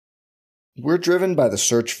We're driven by the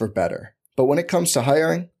search for better. But when it comes to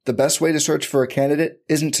hiring, the best way to search for a candidate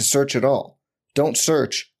isn't to search at all. Don't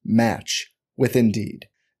search, match with Indeed.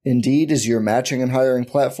 Indeed is your matching and hiring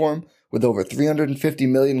platform with over 350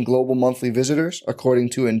 million global monthly visitors,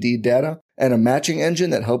 according to Indeed data, and a matching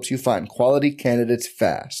engine that helps you find quality candidates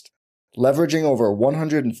fast. Leveraging over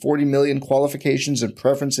 140 million qualifications and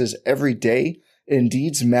preferences every day,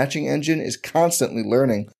 Indeed's matching engine is constantly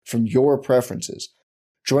learning from your preferences.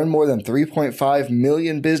 Join more than 3.5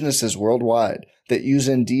 million businesses worldwide that use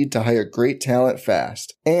Indeed to hire great talent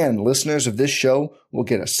fast. And listeners of this show will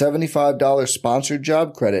get a $75 sponsored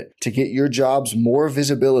job credit to get your jobs more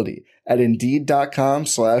visibility at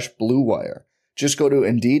Indeed.com/Blue Wire. Just go to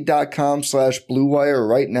Indeed.com/Blue Wire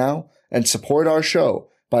right now and support our show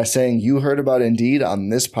by saying you heard about Indeed on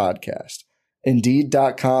this podcast.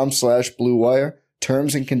 Indeed.com/Blue Wire.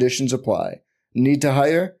 Terms and conditions apply. Need to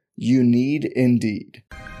hire? You need Indeed.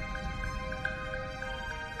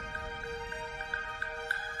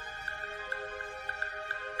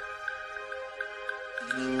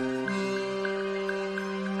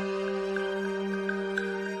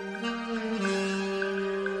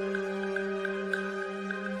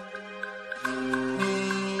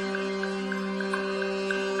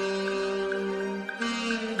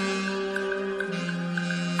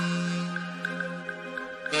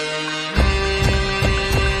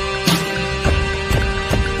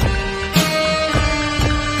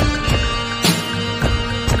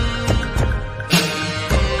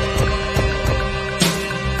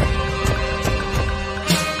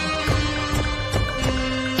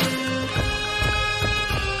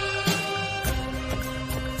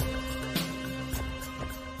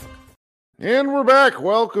 And we're back.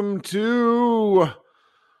 Welcome to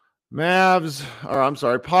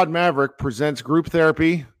Pod Maverick presents Group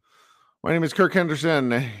Therapy. My name is Kirk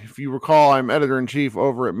Henderson. If you recall, I'm editor-in-chief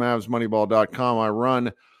over at MavsMoneyball.com. I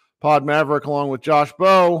run Pod Maverick along with Josh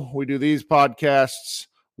Bowe. We do these podcasts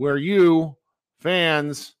where you,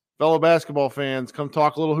 fans, fellow basketball fans, come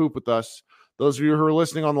talk a little hoop with us. Those of you who are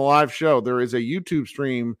listening on the live show, there is a YouTube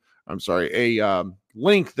stream, a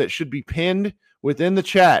link that should be pinned within the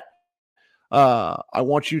chat. I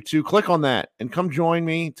want you to click on that and come join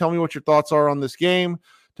me. Tell me what your thoughts are on this game.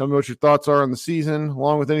 Tell me what your thoughts are on the season,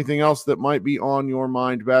 along with anything else that might be on your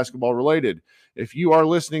mind basketball related. If you are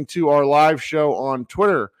listening to our live show on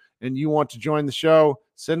Twitter and you want to join the show,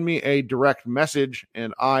 send me a direct message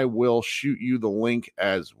and I will shoot you the link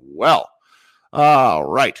as well.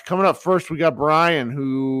 All right. Coming up first, we got Brian,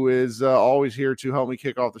 who is always here to help me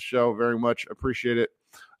kick off the show. Very much appreciate it.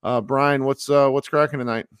 Brian, what's cracking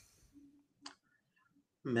tonight?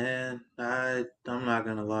 Man, I'm not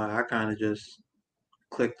gonna lie. I kind of just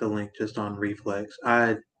clicked the link just on reflex.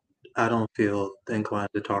 I don't feel inclined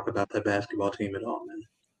to talk about that basketball team at all, man.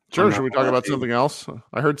 Sure, should we talk about something else?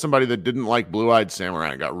 I heard somebody that didn't like Blue-Eyed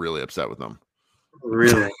Samurai and got really upset with them.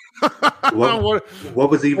 Really?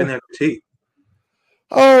 What was even their critique?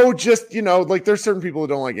 Oh, just, there's certain people who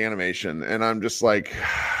don't like animation, and I'm just like,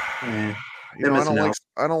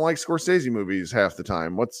 I don't like Scorsese movies half the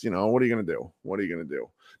time. What are you going to do? What are you going to do?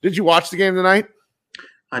 Did you watch the game tonight?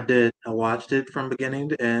 I did. I watched it from beginning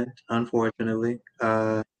to end, unfortunately.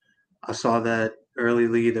 I saw that early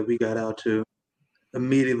lead that we got out to.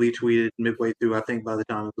 Immediately tweeted midway through. I think by the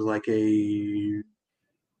time it was like a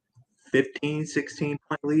 15,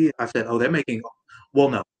 16-point lead, I said, they're making – well,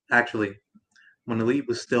 no, actually, when the lead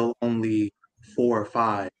was still only 4 or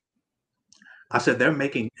 5, I said they're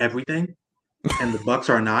making everything. And the Bucks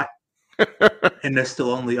are not, and they're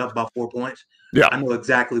still only up by 4 points. Yeah, I know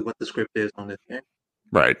exactly what the script is on this game.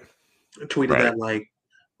 Right. I tweeted that like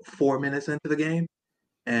 4 minutes into the game,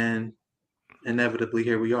 and inevitably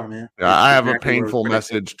here we are, man. I have a painful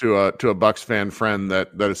message to a Bucks fan friend that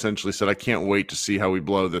essentially said, "I can't wait to see how we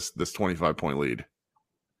blow this 25-point lead."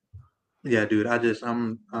 Yeah, dude.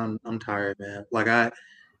 I'm tired, man.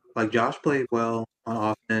 Like Josh played well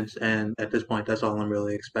on offense, and at this point, that's all I'm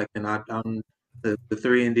really expecting. The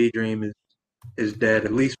 3-and-D dream is dead,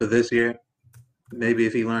 at least for this year. Maybe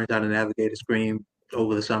if he learns how to navigate a screen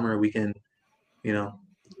over the summer, we can,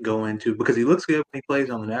 go into, because he looks good when he plays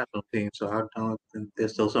on the national team. So I don't think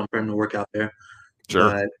there's still some for him to work out there.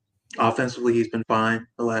 Sure. But offensively, he's been fine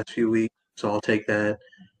the last few weeks, so I'll take that.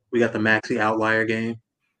 We got the Maxey outlier game.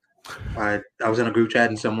 I was in a group chat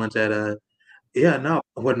and someone said,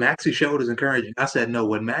 what Maxey showed is encouraging. I said, no,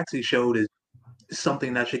 what Maxey showed is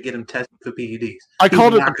something that should get him tested for PEDs. I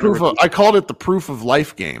called it the proof of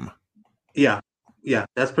life game. Yeah,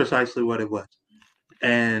 that's precisely what it was.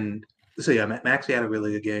 And so yeah, Maxey had a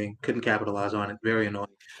really good game. Couldn't capitalize on it. Very annoying.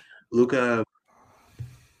 Luka,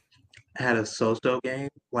 had a so-so game,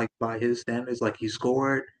 like by his standards. Like he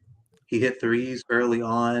scored, he hit threes early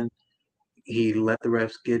on. He let the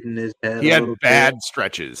refs get in his head He a had little bit, bad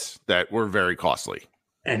stretches that were very costly.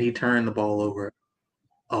 and he turned the ball over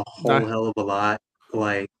a whole Nah, hell of a lot.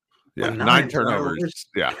 Like yeah, 9 nine turnovers. turnovers.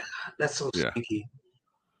 Yeah, God, that's so yeah. stinky.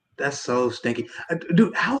 That's so stinky,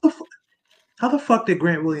 dude. How the fuck did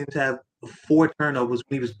Grant Williams have 4 turnovers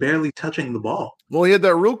when he was barely touching the ball? Well, he had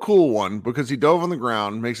that real cool one because he dove on the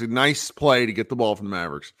ground, makes a nice play to get the ball from the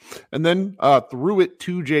Mavericks, and then threw it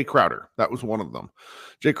to Jay Crowder. That was one of them.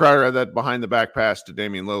 Jay Crowder had that behind the back pass to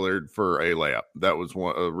Damian Lillard for a layup. That was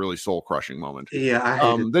a really soul crushing moment. Yeah, I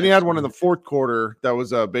hated Then he that had so one in the much. fourth quarter that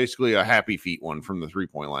was basically a happy feet one from the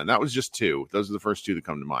 3-point line. That was just 2. Those are the first 2 that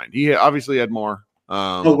come to mind. He obviously had more.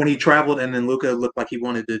 Oh, when he traveled and then Luka looked like he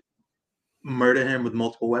wanted to murder him with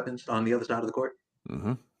multiple weapons on the other side of the court.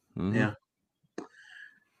 Mm-hmm, mm-hmm. Yeah,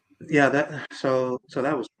 yeah. So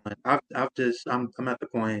that was fun. I'm at the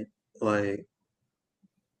point like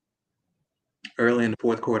early in the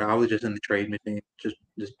fourth quarter. I was just in the trade machine,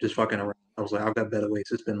 just fucking around. I was like, I've got better ways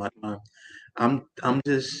to spend my time. I'm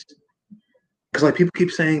just because like people keep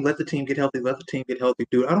saying, let the team get healthy, let the team get healthy,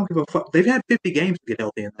 dude. I don't give a fuck. They've had 50 games to get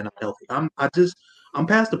healthy and they're not healthy. I'm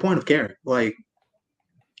past the point of caring. Like,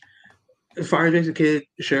 fire Jason Kidd,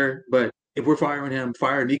 sure, but if we're firing him,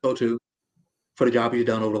 fire Nico too for the job he's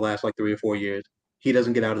done over the last like 3 or 4 years. He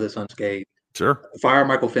doesn't get out of this unscathed. Sure. Fire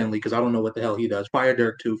Michael Finley because I don't know what the hell he does. Fire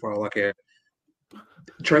Dirk too for all I care.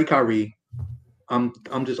 Trey Kyrie. I'm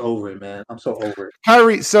just over it, man. I'm so over it.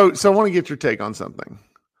 Kyrie, so I want to get your take on something.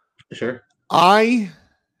 Sure. I'm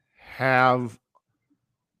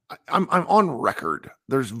on record.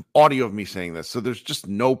 There's audio of me saying this, so there's just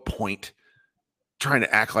no point trying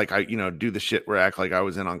to act like I, do the shit where I act like I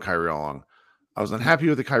was in on Kyrie all along. I was unhappy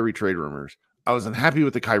with the Kyrie trade rumors. I was unhappy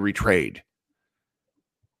with the Kyrie trade.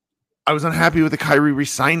 I was unhappy with the Kyrie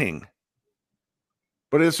resigning.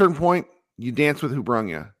 But at a certain point, you dance with who brung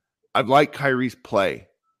you. I've liked Kyrie's play.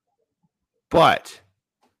 But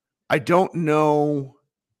I don't know.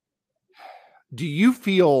 Do you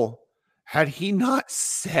feel, had he not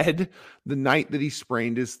said the night that he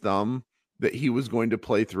sprained his thumb that he was going to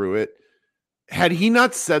play through it, had he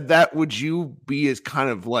not said that, would you be as kind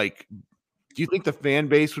of like, do you think the fan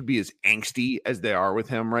base would be as angsty as they are with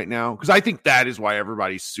him right now? Because I think that is why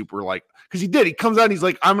everybody's super like, because he comes out and he's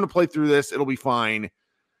like, I'm going to play through this. It'll be fine.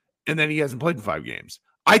 And then he hasn't played in 5 games.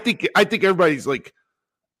 I think everybody's like,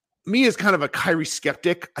 me as kind of a Kyrie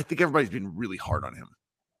skeptic, I think everybody's been really hard on him.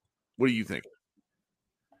 What do you think?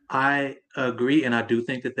 I agree, and I do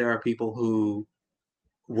think that there are people who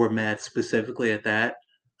were mad specifically at that.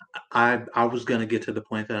 I was gonna get to the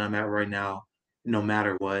point that I'm at right now. No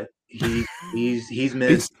matter what, he's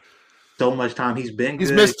missed so much time. He's been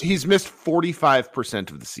good. He's missed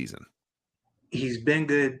 45% of the season. He's been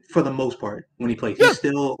good for the most part when he plays. Yeah. He's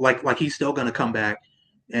still like he's still gonna come back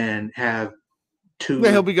and have 2.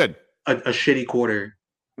 Yeah, he'll be good. A shitty quarter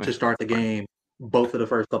to start the game. Both of the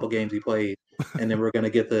first couple games he played, and then we're gonna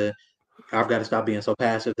get the I've got to stop being so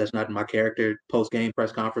passive. That's not my character. Post-game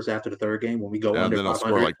press conference after the third game when we go under then 500. He'll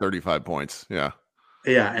score like 35 points. Yeah.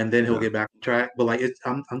 Yeah, and then he'll get back on track. But like,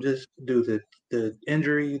 I'm just dude, the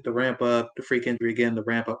injury, the ramp up, the freak injury again, the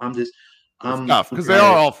ramp up. It's tough because they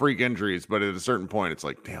are all freak injuries, but at a certain point, it's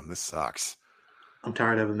like, damn, this sucks. I'm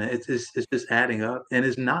tired of it, man. It's just adding up, and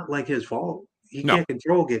it's not like his fault. He can't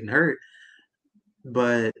control getting hurt.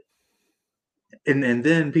 But and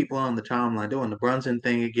then people on the timeline doing the Brunson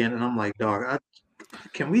thing again, and I'm like, dog,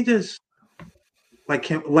 can we just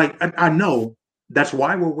I know that's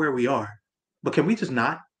why we're where we are, but can we just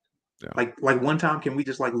not? Yeah. Like one time, can we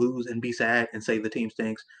just like lose and be sad and say the team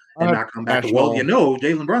stinks and not come back to, well,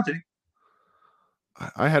 Jalen Brunson.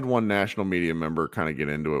 I had one national media member kind of get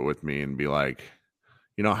into it with me and be like,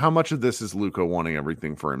 how much of this is Luka wanting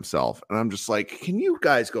everything for himself? And I'm just like, can you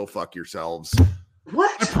guys go fuck yourselves?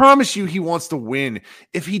 What? I promise you he wants to win.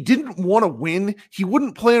 If he didn't want to win, he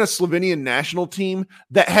wouldn't play on a Slovenian national team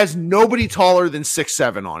that has nobody taller than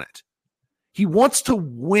 6'7" on it. He wants to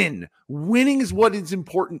win. Winning is what is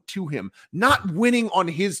important to him. Not winning on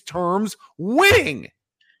his terms. Winning.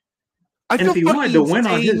 If he wanted to win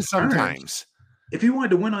on his terms, if he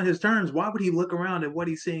wanted to win on his terms, why would he look around at what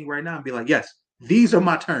he's seeing right now and be like, yes, these are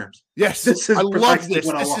my terms. Yes, I love this.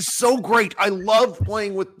 This is so great. I love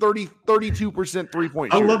playing with 32%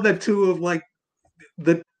 3-point shooter. I love that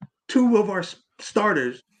the 2 of our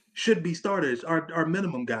starters should be starters, our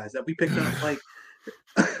minimum guys that we picked up like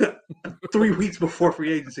 3 weeks before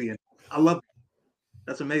free agency. And I love it.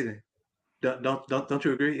 That's amazing. Don't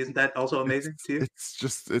you agree? Isn't that also amazing to you?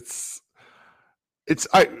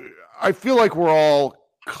 I feel like we're all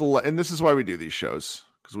and this is why we do these shows,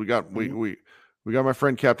 because we got my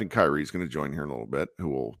friend Captain Kyrie is going to join here in a little bit, who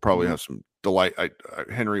will probably have some delight.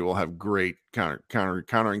 Henry will have great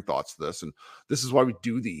countering thoughts to this, and this is why we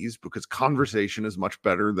do these, because conversation is much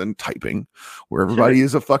better than typing, where everybody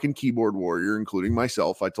is a fucking keyboard warrior, including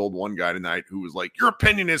myself. I told one guy tonight who was like, "Your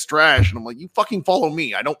opinion is trash," and I'm like, "You fucking follow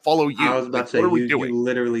me. I don't follow you." I was about to say, you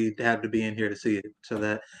literally had to be in here to see it. So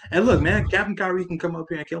that, and look, man, Captain Kyrie can come up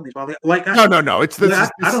here and kill me. Like, no. It's this.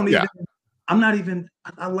 I don't even. I'm not even.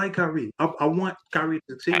 I like Kyrie. I want Kyrie to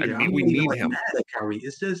succeed. I mean, we need him. Mad at Kyrie.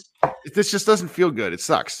 It's just this just doesn't feel good. It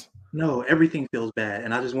sucks. No, everything feels bad,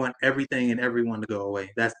 and I just want everything and everyone to go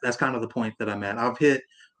away. That's kind of the point that I'm at. I've hit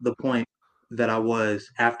the point that I was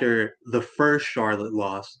after the first Charlotte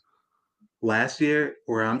loss last year,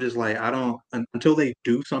 where I'm just like, I don't until they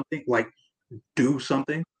do something.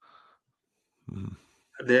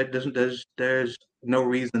 There's no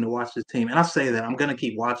reason to watch this team. And I say that I'm gonna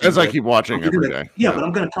keep watching. As I keep watching every day. Yeah, but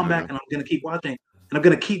I'm gonna come back and I'm gonna keep watching, and I'm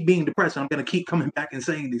gonna keep being depressed. And I'm gonna keep coming back and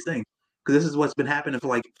saying these things, because this is what's been happening for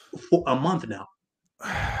like a month now.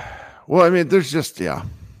 Well, I mean, there's just I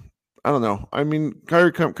don't know. I mean,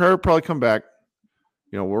 Kyrie probably come back.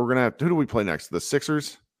 You know, we're gonna have. Who do we play next? The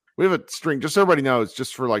Sixers. We have a string. Just so everybody knows,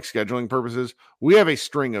 just for like scheduling purposes, we have a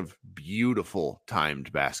string of beautiful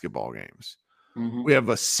timed basketball games. Mm-hmm. We have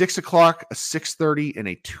a 6 o'clock, a 6:30, and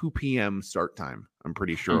a 2 p.m. start time. I'm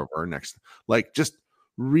pretty sure of our next, like, just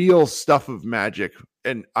real stuff of magic.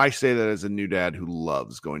 And I say that as a new dad who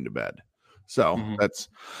loves going to bed. So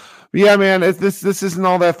yeah, man. This isn't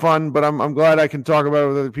all that fun, but I'm glad I can talk about it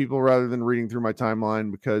with other people rather than reading through my timeline,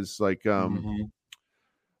 because like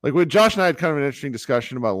with Josh and I had kind of an interesting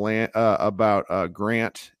discussion about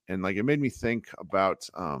Grant, and like it made me think about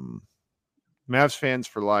Mavs Fans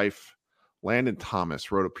for Life. Landon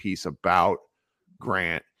Thomas wrote a piece about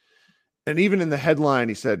Grant. And even in the headline,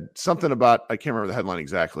 he said something about, I can't remember the headline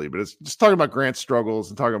exactly, but it's just talking about Grant's struggles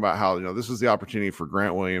and talking about how, this was the opportunity for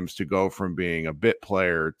Grant Williams to go from being a bit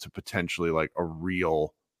player to potentially like a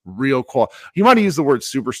real quality. He might have used the word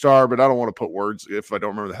superstar, but I don't want to put words if I don't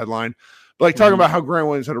remember the headline. But like talking about how Grant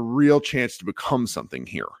Williams had a real chance to become something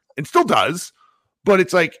here and still does. But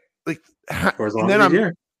it's like for as long as he's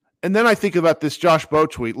here. And then I think about this Josh Bowe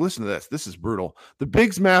tweet. Listen to this. This is brutal. The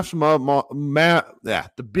big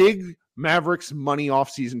Mavericks money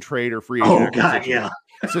offseason trade or free agent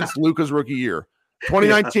since Luka's rookie year.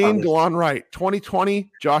 2019, DeLon Wright.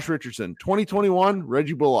 2020, Josh Richardson. 2021,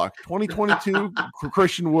 Reggie Bullock. 2022,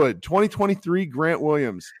 Christian Wood. 2023, Grant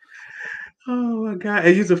Williams. Oh my God!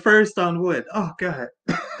 And he's the first on Wood. Oh God.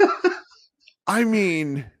 I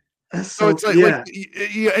mean, so it's like,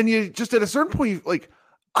 and you just at a certain point, like,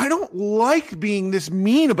 I don't like being this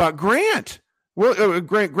mean about Grant. Well,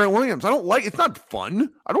 Grant Williams. I don't like. It's not fun.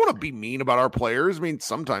 I don't want to be mean about our players. I mean,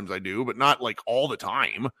 sometimes I do, but not like all the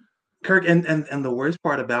time. Kirk, and the worst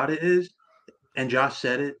part about it is, and Josh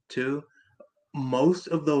said it too, most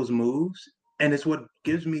of those moves, and it's what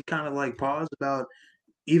gives me kind of like pause about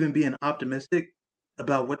even being optimistic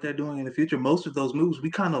about what they're doing in the future. Most of those moves we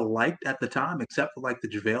kind of liked at the time, except for like the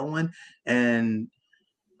JaVale one and.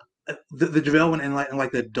 The JaVale one and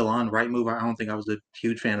like the DeLon Wright move, I don't think I was a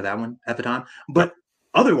huge fan of that one at the time. But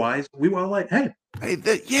otherwise, we were all like, "Hey, these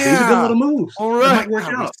are good little moves. All right,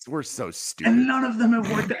 we're so stupid." And none of them have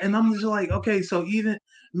worked out. And I'm just like, okay, so even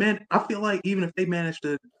I feel like even if they managed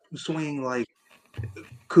to swing like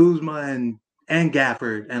Kuzma and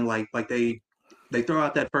Gafford, and like they throw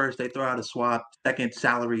out that first, they throw out a swap, second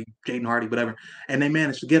salary, Jaden Hardy, whatever, and they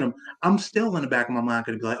manage to get him. I'm still in the back of my mind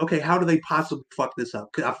going to be like, okay, how do they possibly fuck this up?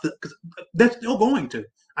 Because they're still going to.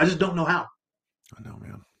 I just don't know how. I know,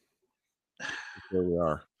 man. Here we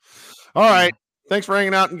are. All right. Thanks for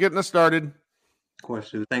hanging out and getting us started. Of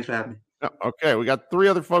course, dude. Thanks for having me. Okay, we got 3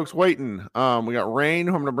 other folks waiting. We got Rain,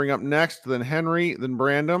 who I'm going to bring up next, then Henry, then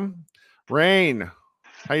Brandon. Rain,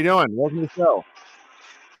 how you doing? Welcome to the show.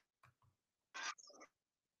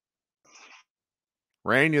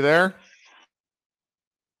 Rain, you there?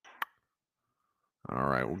 All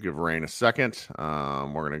right, we'll give Rain a second.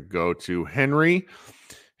 We're going to go to Henry.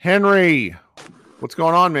 Henry, what's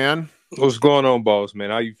going on, man? What's going on, boss, man?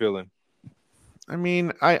 How you feeling? I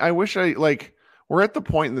mean, I wish we're at the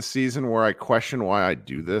point in the season where I question why I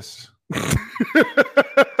do this.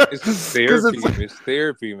 It's therapy. It's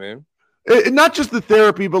therapy, man. Not just the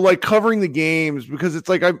therapy, but like covering the games, because it's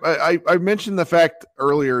like I mentioned the fact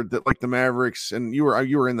earlier that like the Mavericks, and you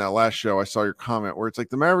were in that last show. I saw your comment where it's like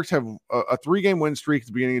the Mavericks have a 3-game win streak at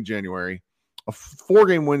the beginning of January, a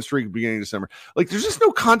 4-game win streak at the beginning of December. Like there's just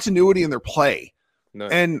no continuity in their play,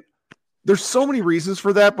 and there's so many reasons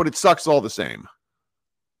for that, but it sucks all the same.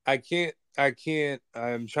 I can't I'm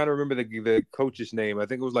trying to remember the coach's name. I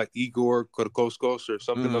think it was like Igor Kokoskos or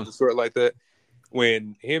something of the sort like that.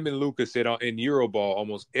 When him and Luka said in Euroball,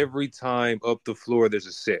 almost every time up the floor, there's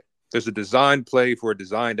a set. There's a designed play for a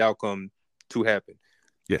designed outcome to happen.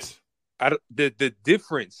 Yes. The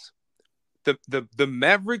difference, the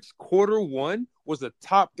Mavericks Q1 was a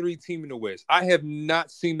top 3 team in the West. I have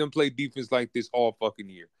not seen them play defense like this all fucking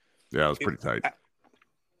year. Yeah, it was pretty tight.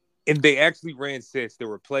 And they actually ran sets. There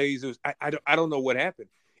were plays. It was I don't know what happened.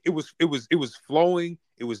 It was flowing.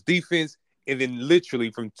 It was defense, and then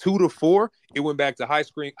literally from 2 to 4, it went back to high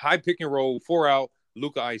pick and roll, 4 out,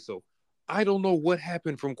 Luka ISO. I don't know what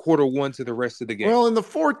happened from Q1 to the rest of the game. Well, in the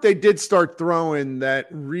fourth, they did start throwing that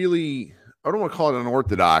really. I don't want to call it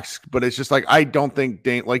unorthodox, but it's just like I don't think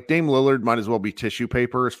Dame Lillard might as well be tissue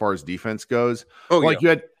paper as far as defense goes. Oh, like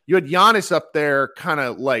yeah. You had Giannis up there kind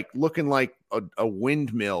of like looking like a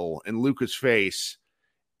windmill in Luka's face.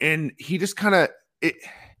 And he just kind of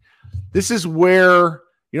this is where,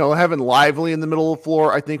 having Lively in the middle of the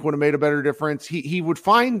floor, I think would have made a better difference. He would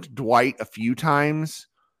find Dwight a few times,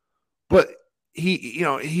 but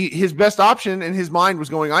his best option in his mind was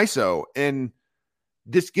going ISO. And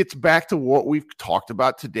this gets back to what we've talked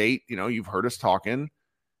about to date. You've heard us talking.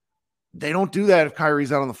 They don't do that if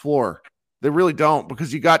Kyrie's out on the floor. They really don't,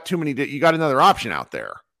 because you got another option out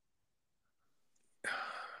there.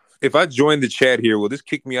 If I join the chat here, will this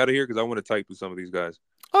kick me out of here? Because I want to type with some of these guys.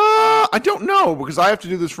 I don't know, because I have to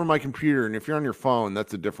do this from my computer, and if you're on your phone,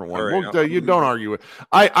 that's a different one. Right, you don't argue it.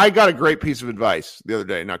 I got a great piece of advice the other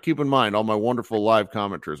day. Now, keep in mind, all my wonderful live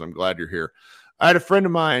commenters, I'm glad you're here. I had a friend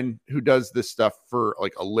of mine who does this stuff for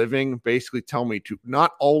like a living, basically tell me to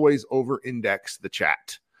not always over-index the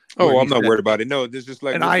chat. Oh, I'm not worried about it. No, this is just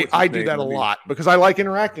like, and I do that a lot because I like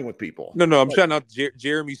interacting with people. No, I'm shouting out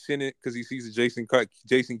Jeremy Sinnott because he sees the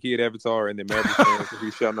Jason Kidd avatar and the Mavericks fans.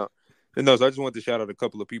 He's shouting out. And no, so I just wanted to shout out a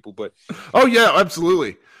couple of people. But oh yeah,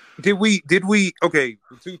 absolutely. Did we? Okay,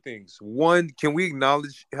 2 things. One, can we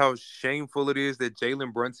acknowledge how shameful it is that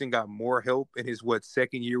Jalen Brunson got more help in his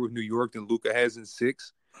second year with New York than Luka has in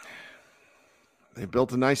 6? They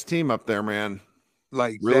built a nice team up there, man.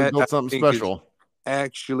 Like really that, built something special.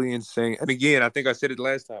 Actually insane. And again, I think I said it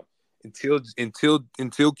last time.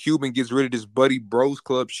 Until Cuban gets rid of this buddy bros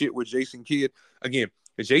club shit with Jason Kidd. Again,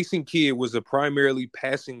 Jason Kidd was a primarily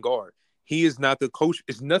passing guard. He is not the coach.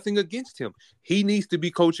 It's nothing against him. He needs to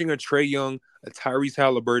be coaching a Trae Young, a Tyrese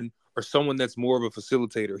Halliburton, or someone that's more of a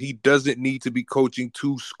facilitator. He doesn't need to be coaching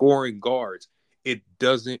 2 scoring guards. It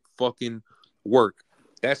doesn't fucking work.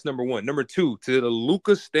 That's number 1. Number 2, to the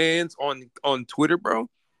Luka stands on Twitter, bro.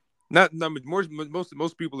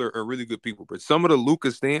 Most people are really good people, but some of the Luka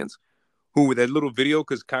stands who with that little video,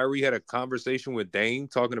 because Kyrie had a conversation with Dame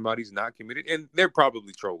talking about he's not committed, and they're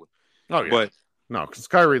probably trolling. Oh yeah, but no, because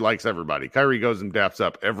Kyrie likes everybody. Kyrie goes and daps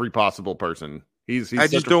up every possible person. He's I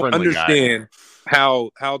just don't understand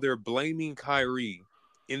how they're blaming Kyrie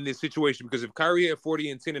in this situation, because if Kyrie had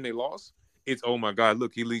 40 and 10 and they lost, it's oh my god,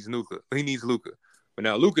 look, he needs Luka. But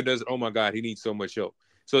now Luka does it, oh my god, he needs so much help.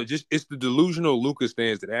 So it's the delusional Luka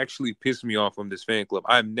stands that actually pissed me off from this fan club.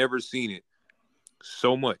 I've never seen it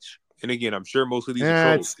so much. And again, I'm sure most of these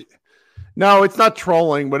are trolls. No, it's not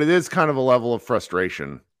trolling, but it is kind of a level of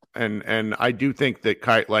frustration. And I do think that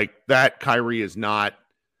Kyrie is not.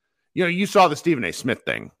 You saw the Stephen A. Smith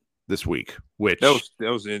thing this week, which that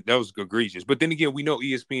was egregious. But then again, we know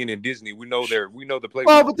ESPN and Disney. We know the play.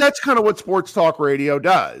 Well, but that's kind of what sports talk radio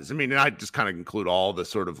does. I mean, I just kind of include all the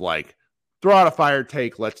sort of like throw out a fire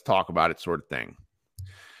take, let's talk about it sort of thing.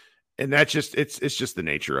 And that's just it's just the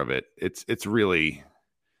nature of it. It's really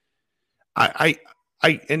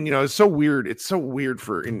it's so weird. It's so weird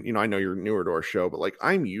I know you're newer to our show, but like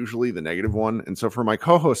I'm usually the negative one. And so for my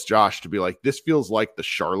co-host Josh to be like, this feels like the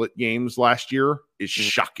Charlotte games last year is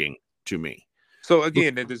shocking to me. So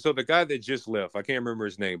again, the guy that just left, I can't remember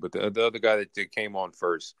his name, but the other guy that came on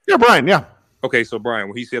first. Yeah, Brian, yeah. Okay, so Brian,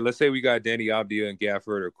 when he said, let's say we got Danny Avdia and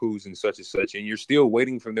Gafford or Kuz and such, and you're still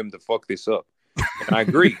waiting for them to fuck this up. And I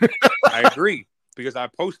agree. Because I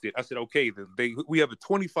posted, I said, okay, we have a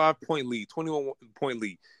 25-point lead, 21-point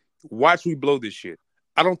lead. Watch we blow this shit.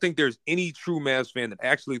 I don't think there's any true Mavs fan that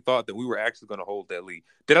actually thought that we were actually going to hold that lead.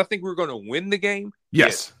 Did I think we were going to win the game?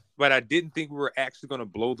 Yes. But I didn't think we were actually going to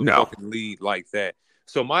blow the fucking lead like that.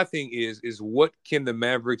 So my thing is what can the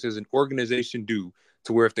Mavericks as an organization do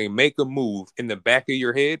to where if they make a move in the back of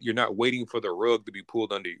your head, you're not waiting for the rug to be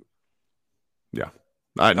pulled under you? Yeah.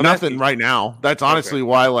 Nothing right now. That's honestly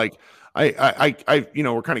why, like, I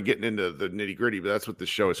we're kind of getting into the nitty gritty, but that's what this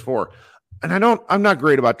show is for. And I'm not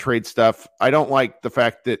great about trade stuff. I don't like the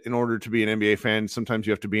fact that in order to be an NBA fan, sometimes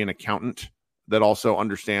you have to be an accountant. that also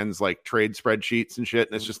understands like trade spreadsheets and shit.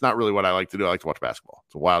 And it's just not really what I like to do. I like to watch basketball.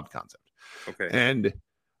 It's a wild concept. Okay. And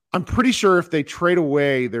I'm pretty sure if they trade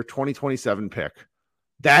away their 2027 pick,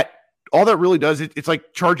 that all that really does, it's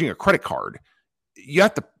like charging a credit card. You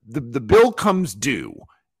have to, the bill comes due.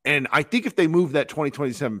 And I think if they move that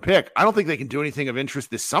 2027 pick, I don't think they can do anything of interest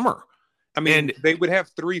this summer. I mean, they would have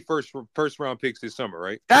 3 first round picks this summer,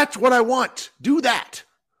 right? That's what I want. Do that.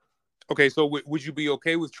 Okay, so would you be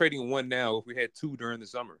okay with trading 1 now if we had 2 during the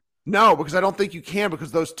summer? No, because I don't think you can,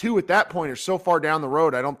 because those 2 at that point are so far down the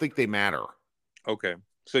road. I don't think they matter. Okay.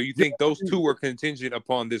 So you think those 2 are contingent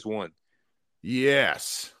upon this 1?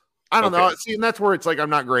 Yes. I don't know. See, and that's where it's like, I'm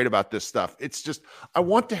not great about this stuff. It's just, I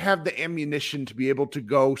want to have the ammunition to be able to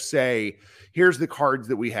go say, here's the cards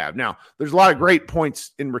that we have. Now, there's a lot of great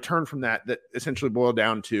points in return from that essentially boil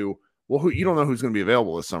down to, well, you don't know who's going to be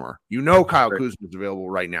available this summer. You know Kyle Kuzma is available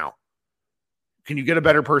right now. Can you get a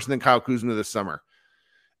better person than Kyle Kuzma this summer?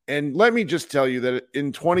 And let me just tell you that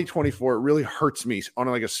in 2024, it really hurts me on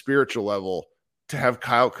like a spiritual level to have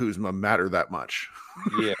Kyle Kuzma matter that much.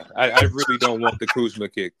 Yeah, I really don't want the Kuzma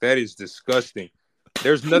kick. That is disgusting.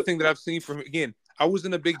 There's nothing that I've seen from him. Again, I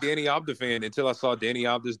wasn't a big Danny Abda fan until I saw Danny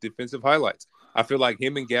Abda's defensive highlights. I feel like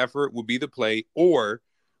him and Gafford would be the play, or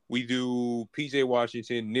we do PJ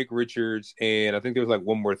Washington, Nick Richards, and I think there was like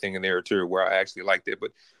one more thing in there too where I actually liked it.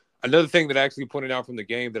 But another thing that I actually pointed out from the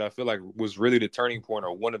game that I feel like was really the turning point,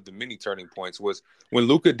 or one of the many turning points, was when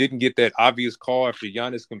Luka didn't get that obvious call after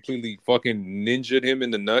Giannis completely fucking ninja'd him in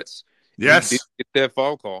the nuts. Yes. He didn't get that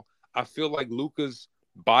foul call. I feel like Luka's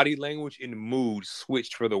body language and mood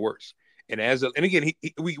switched for the worse. And again,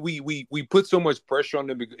 we put so much pressure on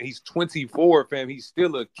him because he's 24, fam. He's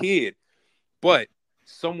still a kid. But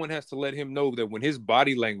someone has to let him know that when his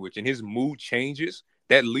body language and his mood changes,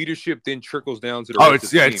 that leadership then trickles down to the rest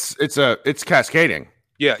of the team. It's cascading.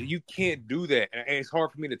 Yeah, you can't do that. And it's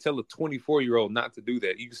hard for me to tell a 24-year-old not to do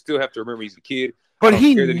that. You still have to remember he's a kid. But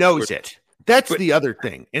he knows it. That's the other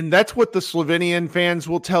thing. And that's what the Slovenian fans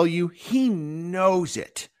will tell you. He knows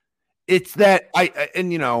it. It's that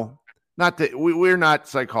not that we're not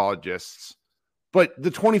psychologists, but the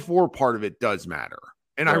 24 part of it does matter.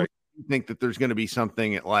 And right. I really think that there's going to be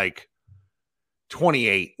something at like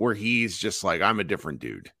 28 where he's just like, I'm a different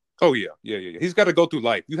dude. Oh, yeah. He's got to go through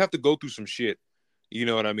life. You have to go through some shit. You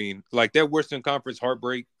know what I mean? Like that Western Conference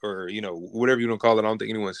heartbreak, or, whatever you want to call it. I don't think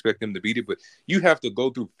anyone expects him to beat it, but you have to go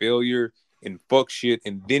through failure and fuck shit,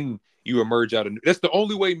 and then you emerge out of it. That's the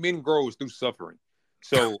only way men grow, is through suffering.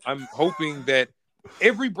 So I'm hoping that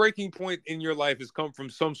every breaking point in your life has come from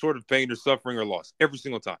some sort of pain or suffering or loss, every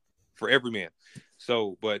single time, for every man.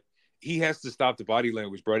 So, but he has to stop the body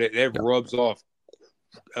language, bro. That rubs off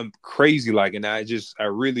crazy, like, and I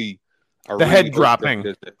really head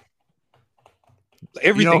dropping.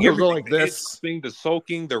 Everything like this, the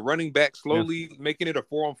sulking, the running back slowly, making it a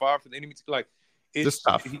 4-on-5 for the enemy. Like, it's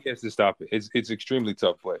tough. He has to stop it. It's extremely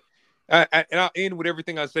tough play. And I'll end with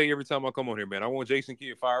everything I say every time I come on here, man. I want Jason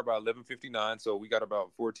Kidd fired by 11:59, so we got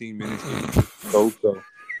about 14 minutes to go.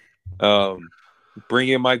 So, bring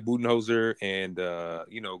in Mike Budenholzer and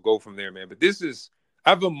go from there, man. But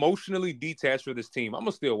I've emotionally detached for this team. I'm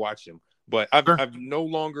gonna still watch them, but I've no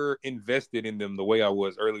longer invested in them the way I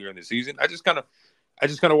was earlier in the season. I just kind of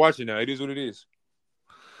watch it now. It is what it is.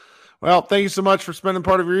 Well, thank you so much for spending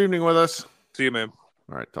part of your evening with us. See you, man.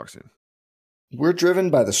 All right, talk soon. We're driven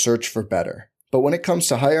by the search for better. But when it comes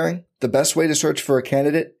to hiring, the best way to search for a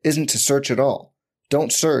candidate isn't to search at all.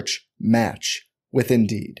 Don't search, match with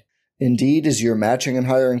Indeed. Indeed is your matching and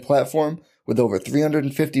hiring platform with over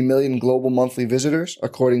 350 million global monthly visitors,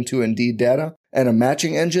 according to Indeed data, and a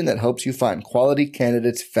matching engine that helps you find quality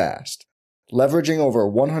candidates fast. Leveraging over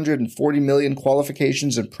 140 million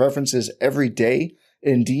qualifications and preferences every day,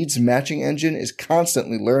 Indeed's matching engine is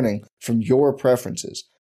constantly learning from your preferences.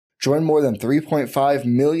 Join more than 3.5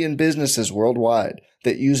 million businesses worldwide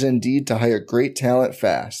that use Indeed to hire great talent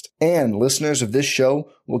fast. And listeners of this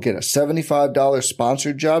show will get a $75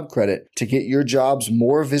 sponsored job credit to get your jobs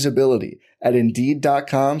more visibility at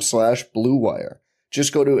Indeed.com/Blue Wire.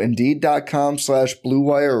 Just go to Indeed.com/Blue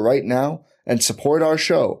Wire right now and support our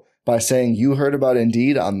show by saying you heard about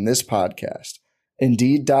Indeed on this podcast.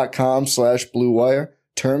 Indeed.com/Blue Wire.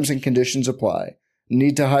 Terms and conditions apply.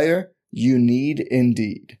 Need to hire? You need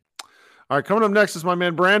Indeed. All right, coming up next is my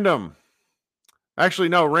man Brandon. Actually,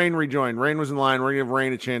 no, Rain rejoined. Rain was in line. We're going to give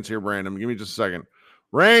Rain a chance here, Brandon. Give me just a second.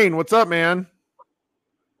 Rain, what's up, man?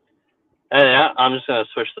 Hey, I'm just going to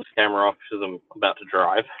switch this camera off because I'm about to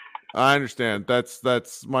drive. I understand.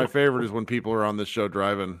 That's my favorite is when people are on this show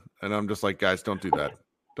driving, and I'm just like, guys, don't do that.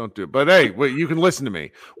 Don't do it. But, hey, wait, you can listen to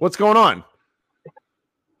me. What's going on?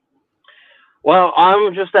 Well,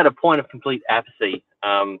 I'm just at a point of complete apathy.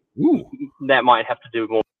 Ooh. That might have to do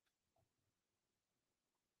more.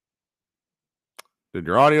 Did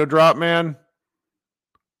your audio drop, man?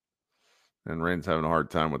 And Rain's having a hard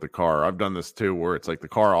time with the car. I've done this too, where it's like the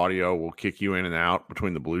car audio will kick you in and out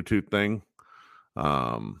between the Bluetooth thing.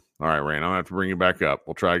 All right, Rain, I'm gonna have to bring you back up.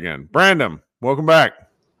 We'll try again. Brandon, welcome back.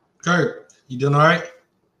 Kurt, you doing all right?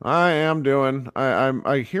 I am doing.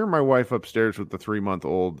 I hear my wife upstairs with the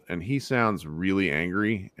 3-month-old, and he sounds really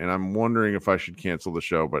angry, and I'm wondering if I should cancel the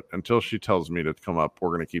show. But until she tells me to come up,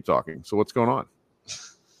 we're gonna keep talking. So what's going on?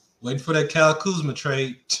 Waiting for that Kyle Kuzma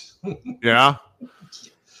trade. Yeah.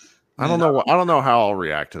 I don't know how I'll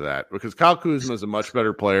react to that, because Kyle Kuzma is a much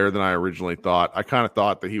better player than I originally thought. I kind of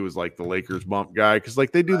thought that he was like the Lakers bump guy, because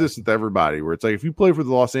like they do this with everybody, where it's like if you play for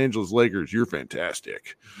the Los Angeles Lakers, you're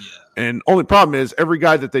fantastic. Yeah. And only problem is every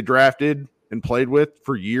guy that they drafted and played with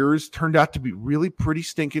for years turned out to be really pretty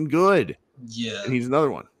stinking good. Yeah, and he's another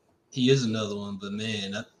one. He is another one, but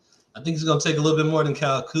man, I think it's going to take a little bit more than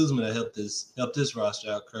Kyle Kuzma to help this roster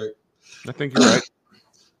out, Kurt. I think you're right.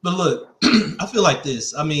 But look, I feel like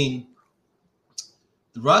this. I mean,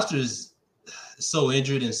 the roster is so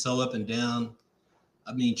injured and so up and down.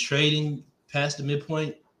 I mean, trading past the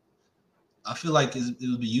midpoint, I feel like it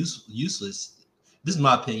would be useless. This is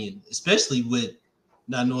my opinion, especially with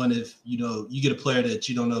not knowing if, you get a player that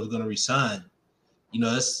you don't know is going to resign.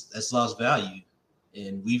 That's lost value.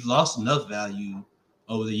 And we've lost enough value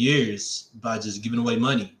over the years by just giving away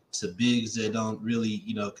money to bigs that don't really,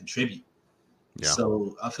 contribute. Yeah.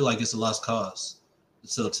 So I feel like it's a lost cause.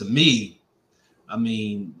 So to me, I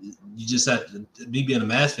mean, you just have to, me being a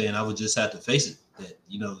Mavs fan, I would just have to face it that,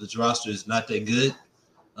 this roster is not that good.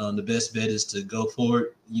 The best bet is to go for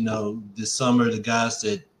it. This summer, the guys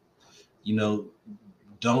that,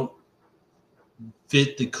 don't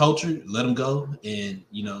fit the culture, let them go. And,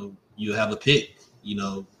 you have a pick,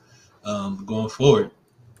 going forward,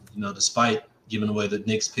 despite giving away the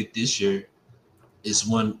Knicks pick this year, it's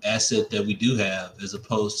one asset that we do have, as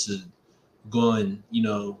opposed to going,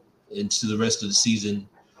 into the rest of the season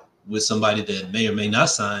with somebody that may or may not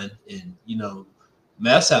sign. And,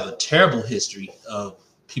 Mavs have a terrible history of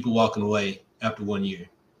people walking away after 1 year.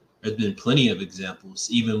 There's been plenty of examples,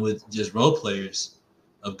 even with just role players,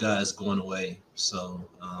 of guys going away. So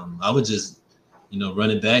I would just,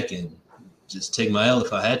 run it back and just take my L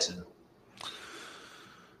if I had to.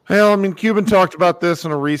 Well, I mean, Cuban talked about this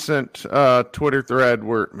in a recent Twitter thread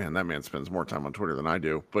where, man, that man spends more time on Twitter than I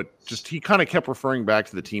do. But just he kind of kept referring back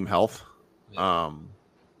to the team health. Yeah.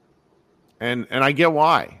 And I get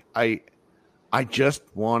why. I just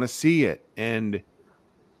want to see it. And,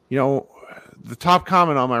 the top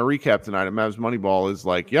comment on my recap tonight at Mavs Moneyball is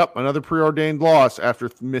like, yep, another preordained loss after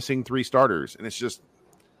missing 3 starters. And it's just,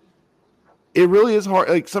 it really is hard.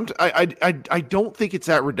 Like, I don't think it's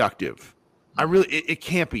that reductive. It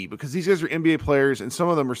can't be, because these guys are NBA players and some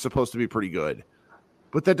of them are supposed to be pretty good.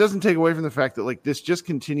 But that doesn't take away from the fact that, like, this just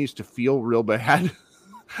continues to feel real bad.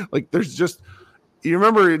 Like, there's just, you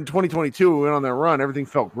remember in 2022, we went on that run, everything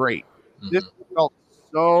felt great. Mm-hmm. This felt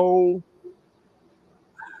so,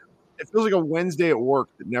 it feels like a Wednesday at work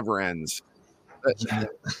that never ends.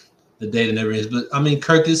 The day that never ends. But, I mean,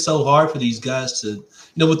 Kirk, it's so hard for these guys to,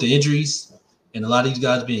 with the injuries and a lot of these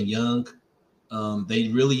guys being young, they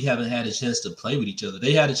really haven't had a chance to play with each other.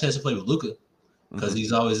 They had a chance to play with Luka because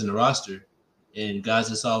he's always in the roster, and guys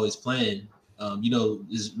that's always playing,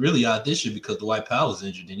 is really odd this year because Dwight Powell is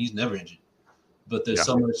injured and he's never injured. But there's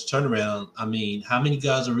so much turnaround. I mean, how many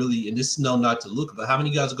guys are really, and this is no knock to Luka, but how many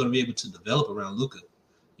guys are going to be able to develop around Luka?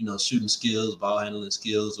 Shooting skills, ball handling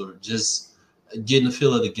skills, or just getting the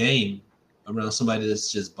feel of the game around somebody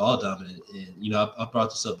that's just ball dominant. And, I brought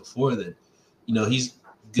this up before that, he's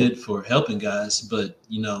good for helping guys, but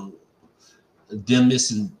them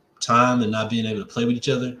missing time and not being able to play with each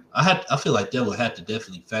other, I feel like that would have to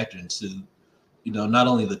definitely factor into not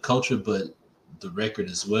only the culture but the record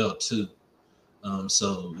as well too.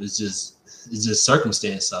 So it's just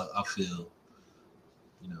circumstance. I feel.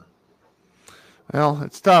 Well,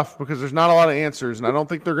 it's tough because there's not a lot of answers, and I don't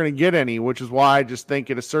think they're going to get any, which is why I just think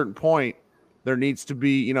at a certain point there needs to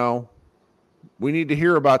be, we need to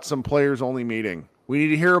hear about some players only meeting. We need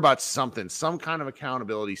to hear about something, some kind of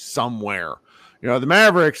accountability somewhere. The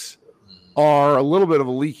Mavericks are a little bit of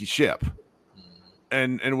a leaky ship.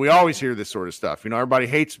 And we always hear this sort of stuff. Everybody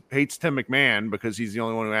hates Tim McMahon because he's the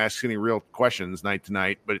only one who asks any real questions night to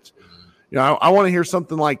night. But it's, I want to hear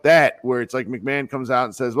something like that where it's like McMahon comes out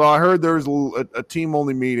and says, well, I heard there was a team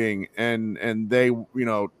only meeting and they,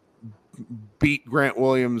 beat Grant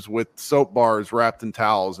Williams with soap bars wrapped in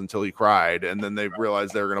towels until he cried, and then they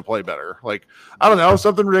realized they were going to play better. Like, I don't know,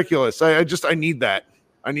 something ridiculous. I need that.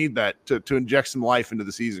 I need that to inject some life into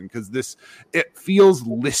the season, because it feels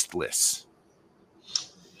listless.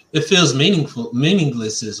 It feels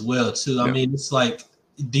meaningless as well too. I mean, it's like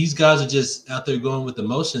these guys are just out there going with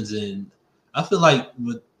emotions, and I feel like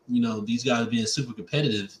with these guys being super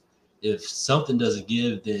competitive, if something doesn't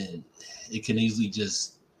give, then it can easily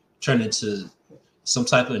just turn into some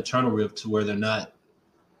type of internal rift to where they're not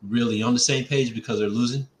really on the same page because they're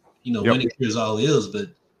losing. Winning cures all ills, but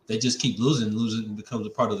they just keep losing becomes a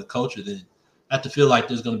part of the culture. Then I have to feel like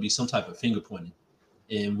there's going to be some type of finger pointing.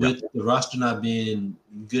 And with the roster not being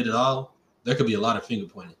good at all, there could be a lot of finger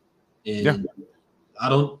pointing. And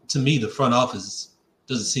to me, the front office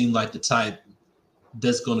doesn't seem like the type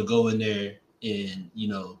that's going to go in there and,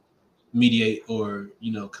 mediate or,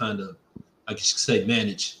 kind of, I guess you could say,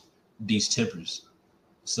 manage these tempers.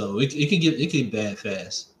 So it can get bad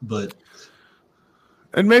fast, but.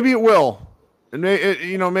 And maybe it will. And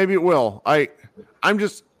maybe it will. I'm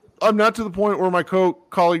not to the point where my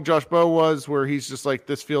colleague Josh Bowe was, where he's just like,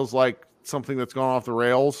 this feels like something that's gone off the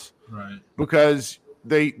rails. Right. Because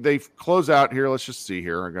they close out here. Let's just see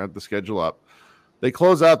here. I got the schedule up. They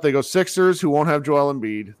close out. They go Sixers, who won't have Joel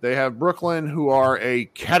Embiid. They have Brooklyn, who are a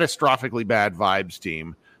catastrophically bad vibes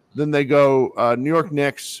team. Then they go New York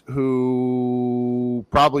Knicks, who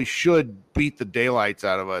probably should beat the daylights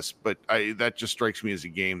out of us, but that just strikes me as a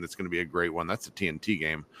game that's going to be a great one. That's a TNT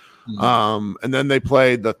game. Mm-hmm. And then they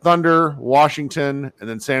play the Thunder, Washington, and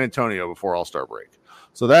then San Antonio before All-Star break.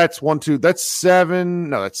 So that's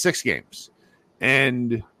 6 games.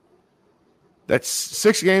 And that's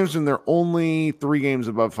 6 games, and they're only 3 games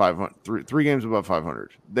above 500. 3 games above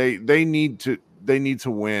 500. They need to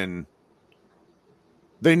win.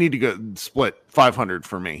 They need to go split 500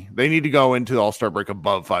 for me. They need to go into the All-Star break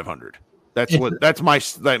above 500. That's my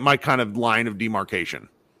kind of line of demarcation.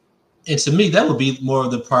 And to me, that would be more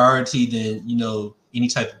of the priority than, any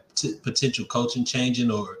type of potential coaching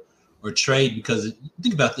changing or trade, because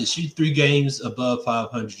think about this. You're 3 games above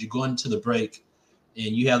 500. You're going into the break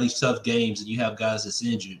and you have these tough games and you have guys that's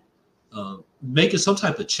injured. Making some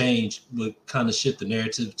type of change would kind of shift the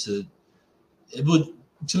narrative to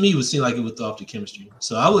me, it would seem like it would throw off the chemistry.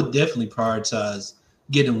 So I would definitely prioritize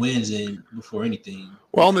getting wins in before anything.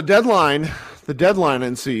 Well, on the deadline,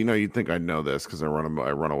 and see, you'd think I'd know this because I run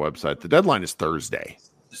a website. The deadline is Thursday.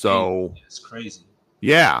 So it's crazy.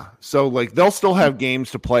 Yeah. So they'll still have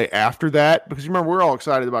games to play after that, because remember, we were all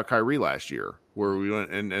excited about Kyrie last year, where we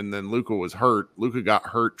went and then Luka was hurt. Luka got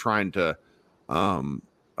hurt trying to, I don't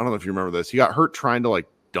know if you remember this. He got hurt trying to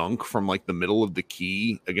dunk from the middle of the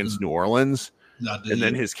key against New Orleans. And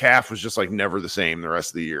then his calf was just never the same the rest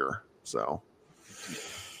of the year. So,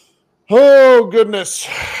 oh goodness,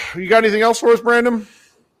 you got anything else for us, Brandon?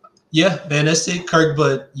 Yeah, man, that's it, Kirk.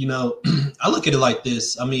 But I look at it like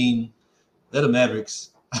this. I mean, they're the Mavericks.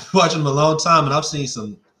 I've watched them a long time, and I've seen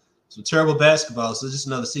some terrible basketball. So it's just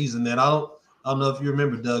another season, man. I don't know if you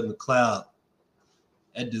remember Doug McCloud.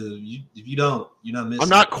 That dude, if you don't, you're not missing. I'm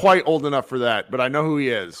not quite old enough for that, but I know who he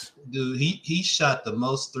is. Dude, he shot the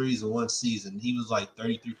most threes in one season. He was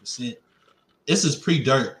 33%. This is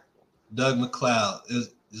pre-Dirk, Doug McCloud.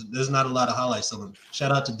 There's not a lot of highlights on him.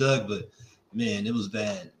 Shout out to Doug, but man, it was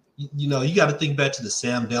bad. You got to think back to the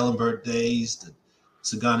Sam Dellenberg days, the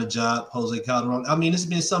Sagana Job, Jose Calderon. I mean, there's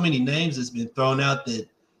been so many names that's been thrown out that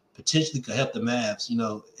potentially could help the Mavs.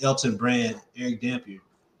 Elton Brand, Eric Dampier.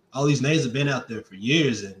 All these names have been out there for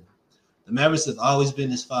years, and the Mavericks have always been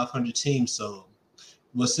this 500 team. So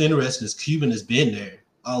what's interesting is Cuban has been there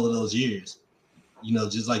all of those years.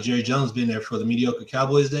 Just like Jerry Jones been there for the mediocre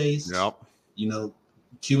Cowboys days. Yep.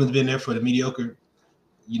 Cuban's been there for the mediocre,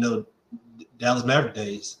 Dallas Maverick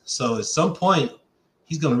days. So at some point,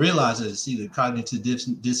 he's going to realize that it's either cognitive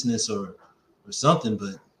dissonance or something.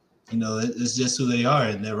 But, it's just who they are,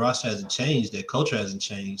 and their roster hasn't changed. Their culture hasn't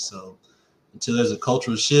changed. So until there's a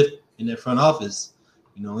cultural shift in their front office,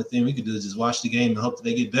 the only thing we could do is just watch the game and hope that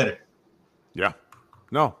they get better. Yeah.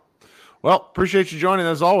 No. Well, appreciate you joining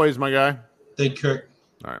as always, my guy. Thank you, Kirk.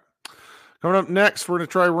 All right. Coming up next, we're going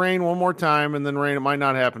to try Rain one more time, and then Rain, it might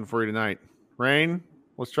not happen for you tonight. Rain,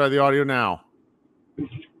 let's try the audio now.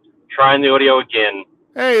 Trying the audio again.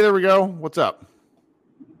 Hey, there we go. What's up?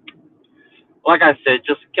 Like I said,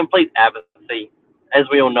 just complete apathy. As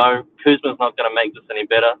we all know, Kuzma's not going to make this any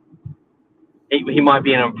better. He might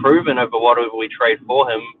be an improvement over whatever we trade for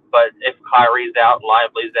him, but if Kyrie's out,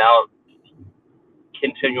 Lively's out,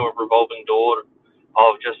 continual revolving door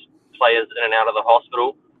of just players in and out of the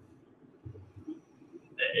hospital,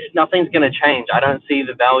 nothing's going to change. I don't see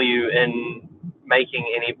the value in making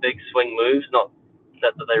any big swing moves, not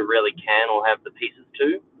that they really can or have the pieces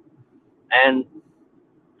to. And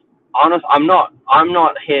honest, I'm not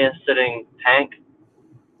here sitting tank.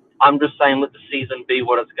 I'm just saying let the season be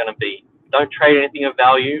what it's going to be. Don't trade anything of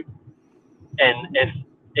value. And if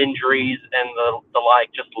injuries and the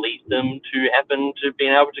like just lead them to happen to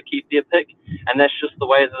being able to keep their pick, and that's just the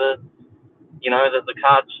way that the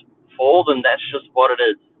cards fall, then that's just what it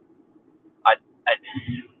is.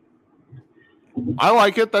 I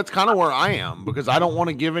like it. That's kind of where I am, because I don't want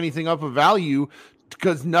to give anything up of value,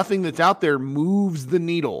 because nothing that's out there moves the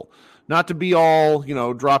needle. Not to be all,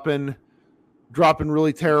 dropping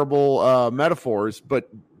really terrible metaphors, but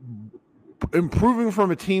improving from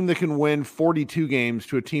a team that can win 42 games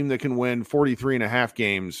to a team that can win 43 and a half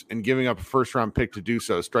games and giving up a first round pick to do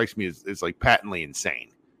so strikes me as like patently insane.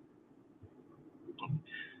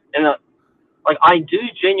 And I do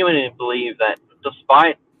genuinely believe that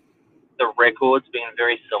despite the records being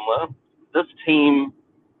very similar, this team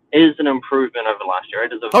is an improvement over last year.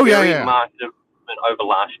 It is a very marked improvement over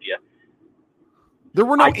last year. There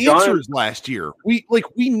were no answers last year. We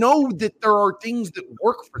know that there are things that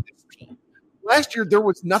work for this team. Last year, there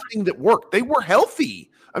was nothing that worked. They were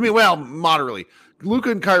healthy. I mean, well, moderately.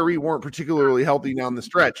 Luka and Kyrie weren't particularly healthy down the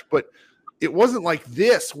stretch, but it wasn't like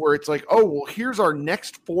this where it's like, oh, well, here's our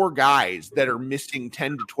next 4 guys that are missing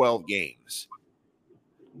 10 to 12 games.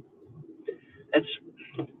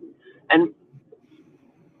 And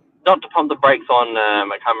not to pump the brakes on,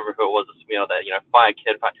 I can't remember who it was, fire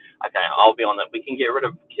Kidd. Okay, I'll be on that. We can get rid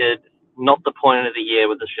of Kidd. Not the point of the year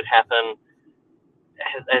where this should happen.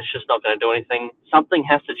 It's just not going to do anything. Something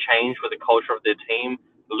has to change with the culture of their team.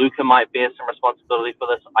 Luka might bear some responsibility for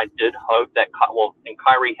this. I did hope that, and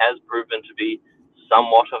Kyrie has proven to be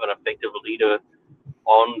somewhat of an effective leader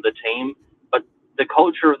on the team. But the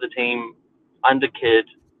culture of the team under Kidd,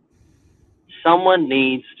 someone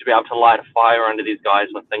needs to be able to light a fire under these guys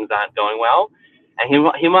when things aren't going well. And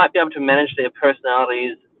he might be able to manage their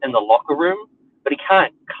personalities in the locker room, but he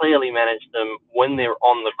can't clearly manage them when they're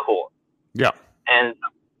on the court. Yeah. And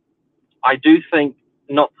I do think,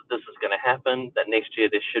 not that this is going to happen, that next year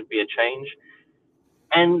there should be a change.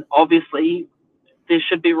 And obviously, there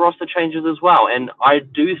should be roster changes as well. And I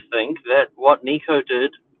do think that what Nico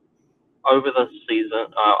did over the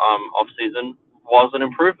season, off-season, was an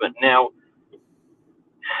improvement. Now,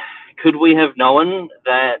 could we have known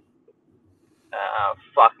that,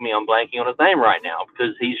 I'm blanking on his name right now,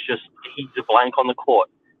 because he's a blank on the court.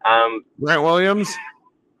 Grant Williams?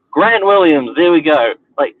 Grant Williams, there we go.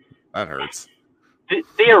 Like, that hurts.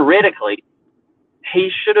 Theoretically,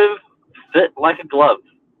 he should have fit like a glove.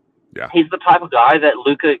 Yeah. He's the type of guy that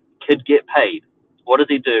Luka could get paid. What does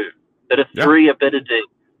he do? Bit of 3, a bit of D.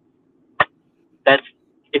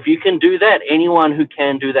 If you can do that, anyone who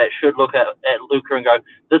can do that should look at Luka and go,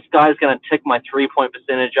 this guy's going to tick my 3-point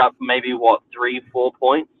percentage up maybe, 3-4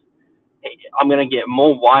 points. I'm going to get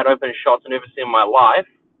more wide open shots than I've ever seen in my life.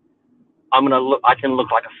 I can look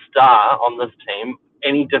like a star on this team.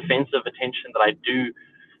 Any defensive attention that I do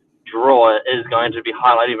draw is going to be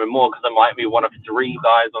highlighted even more, because I might be one of 3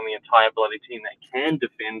 guys on the entire bloody team that can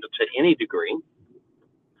defend to any degree.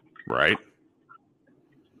 Right.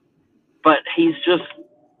 But he's just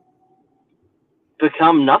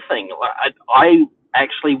become nothing. I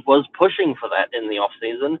actually was pushing for that in the off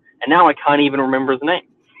season, and now I can't even remember his name.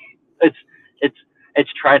 It's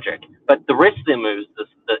tragic. But the rest of their moves,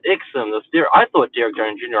 the Exum, I thought Derek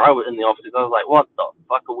Jones Jr. In the off season, I was like, what the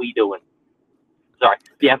fuck are we doing? Sorry,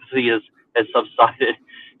 the apathy has subsided.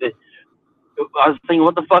 I was thinking,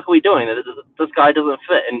 what the fuck are we doing? This guy doesn't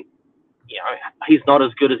fit, and he's not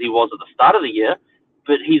as good as he was at the start of the year.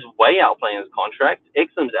 But he's way outplaying his contract.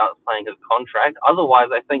 Exum's outplaying his contract. Otherwise,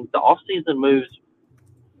 I think the off-season moves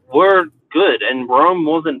were good, and Rome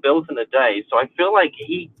wasn't built in a day. So I feel like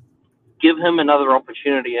give him another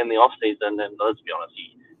opportunity in the off-season, and let's be honest,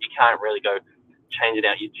 you can't really go changing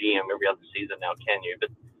out your GM every other season now, can you? But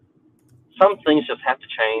some things just have to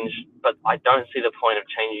change, but I don't see the point of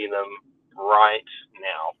changing them right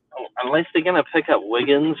now. Unless they're going to pick up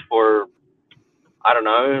Wiggins for, I don't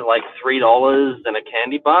know, like $3 and a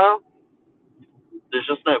candy bar, there's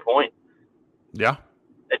just no point. Yeah.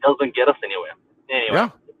 It doesn't get us anywhere. Anyway. Yeah.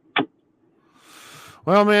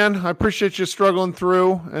 Well, man, I appreciate you struggling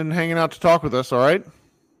through and hanging out to talk with us, all right?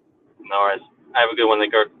 No worries. Have a good one,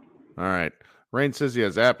 Kurt. All right. Rain says he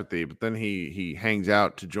has apathy, but then he hangs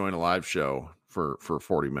out to join a live show for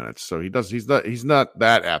 40 minutes. So he's not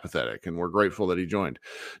that apathetic, and we're grateful that he joined.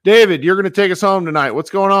 David, you're going to take us home tonight. What's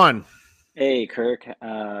going on? Hey, Kirk.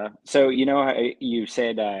 So you know, you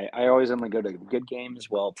said I always only go to good games.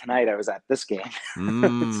 Well, tonight I was at this game.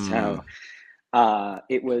 So Mm,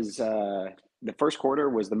 it was the first quarter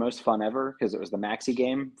was the most fun ever because it was the maxi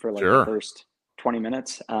game for like the sure. first 20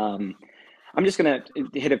 minutes. I'm just gonna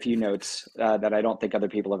hit a few notes that I don't think other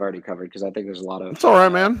people have already covered because I think there's It's all right, a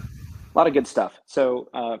man. lot of good stuff. So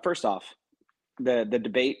first off, the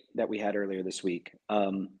debate that we had earlier this week.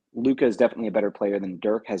 Luca is definitely a better player than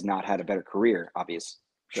Dirk. Has not had a better career, obvious.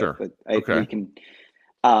 Sure. We Okay. can.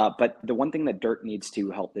 But the one thing that Dirk needs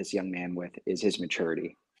to help this young man with is his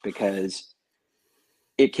maturity because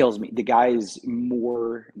it kills me. The guy is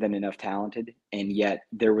more than enough talented, and yet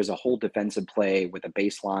there was a whole defensive play with a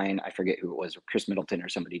baseline. I forget who it was, Chris Middleton or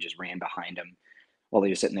somebody just ran behind him while he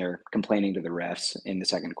was sitting there complaining to the refs in the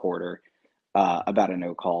second quarter about a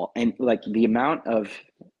no call. And like the amount of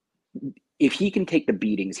if he can take the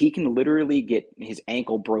beatings, he can literally get his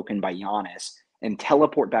ankle broken by Giannis and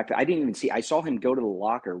teleport back to. I didn't even see. I saw him go to the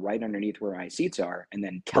locker right underneath where my seats are, and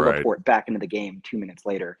then Right. teleport back into the game 2 minutes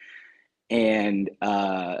later. And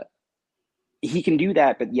he can do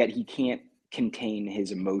that, but yet he can't contain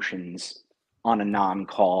his emotions on a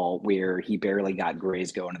non-call where he barely got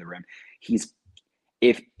Grays going to the rim. He's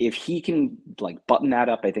if he can like button that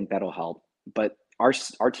up, I think that'll help. But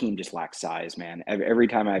our team just lacks size, man. Every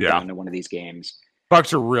time I've Yeah. gone to one of these games,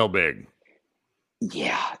 Bucks are real big.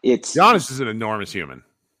 yeah, it's Giannis is an enormous human.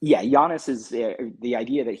 yeah. Giannis is the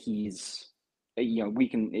idea that he's we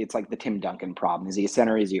can. It's like the Tim Duncan problem. Is he a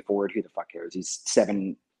center? Is he a forward? Who the fuck cares? He's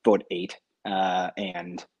 7'8"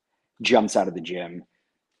 and jumps out of the gym.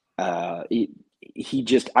 He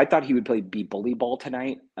just I thought he would be bully ball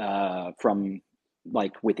tonight from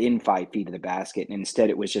like within 5 feet of the basket, and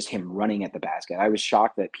instead it was just him running at the basket. I was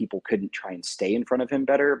shocked that people couldn't try and stay in front of him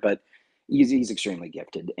better, but he's extremely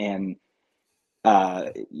gifted. And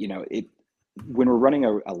it when we're running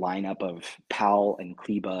a lineup of Powell and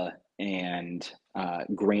Kleba and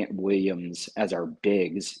Grant Williams as our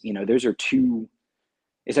bigs, those are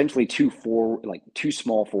essentially two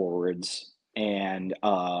small forwards and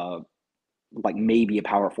like maybe a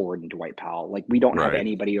power forward in Dwight Powell. Like we don't have Right.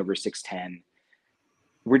 anybody over 6'10".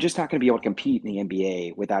 We're just not going to be able to compete in the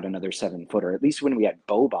NBA without another 7-footer. At least when we had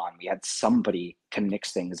Boban, we had somebody to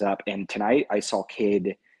mix things up. And tonight I saw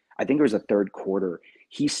Cade, I think it was the third quarter.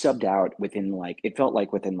 He subbed out within it felt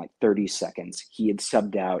like within 30 seconds. He had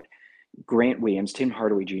subbed out Grant Williams, Tim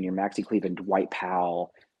Hardaway Jr., Maxi Cleveland, Dwight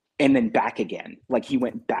Powell, and then back again. Like he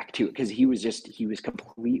went back to it because he was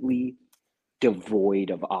completely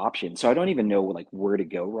devoid of options. So I don't even know where to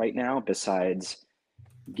go right now besides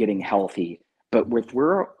getting healthy. But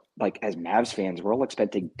we're like as Mavs fans, we're all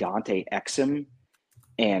expecting Dante Exum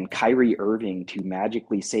and Kyrie Irving to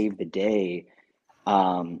magically save the day.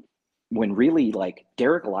 When really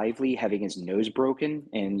Derek Lively having his nose broken,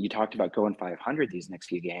 and you talked about going 500 these next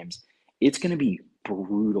few games, it's going to be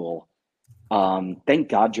brutal. Thank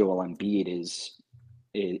God Joel Embiid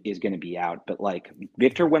is going to be out, but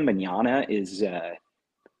Victor Wembanyama is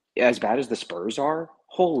as bad as the Spurs are.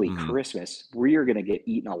 Holy Christmas, we are going to get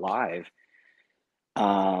eaten alive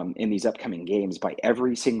in these upcoming games by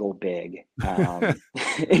every single big. I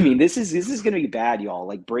mean, this is going to be bad,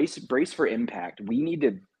 y'all. Brace for impact. We need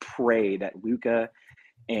to pray that Luka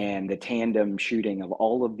and the tandem shooting of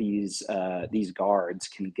all of these guards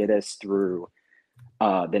can get us through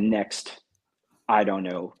the next, I don't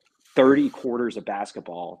know, 30 quarters of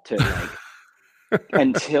basketball to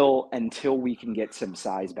until we can get some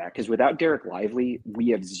size back. Because without Derek Lively, we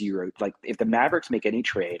have zero. If the Mavericks make any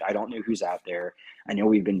trade, I don't know who's out there. I know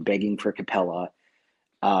we've been begging for Capella,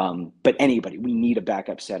 but anybody, we need a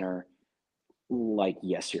backup center like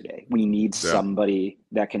yesterday. We need somebody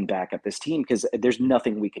that can back up this team because there's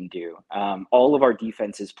nothing we can do. All of our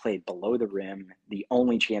defense is played below the rim. The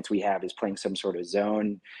only chance we have is playing some sort of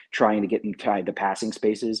zone, trying to get inside the passing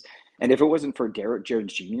spaces. And if it wasn't for Derek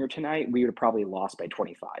Jones Jr. tonight, we would have probably lost by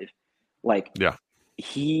 25.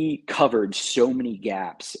 He covered so many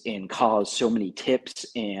gaps and caused so many tips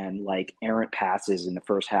and errant passes in the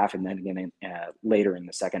first half and then again later in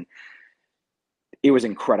the second. It was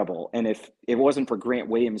incredible. And if it wasn't for Grant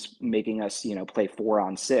Williams making us, play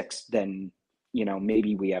 4-on-6, then,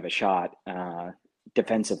 maybe we have a shot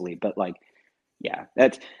defensively. But yeah,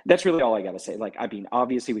 that's really all I got to say. I mean,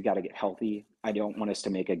 obviously we got to get healthy. I don't want us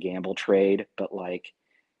to make a gamble trade, but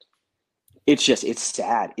it's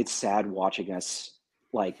sad. It's sad watching us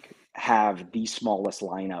have the smallest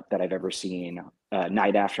lineup that I've ever seen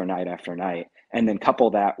night after night after night. And then couple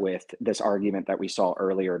that with this argument that we saw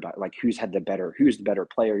earlier about who's the better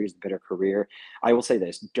player, who's the better career. I will say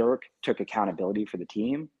this: Dirk took accountability for the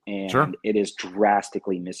team, and it is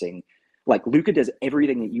drastically missing Like Luka does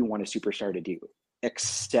everything that you want a superstar to do,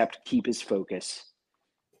 except keep his focus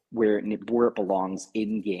where it belongs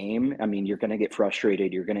in game. I mean, you're going to get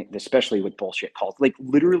frustrated. You're going to, especially with bullshit calls. Like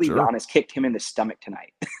literally, Sure. Giannis kicked him in the stomach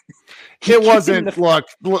tonight. It wasn't. Look,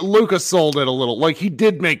 Lucas sold it a little. Like he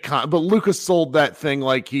did make, but Lucas sold that thing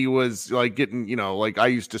like he was like getting, like I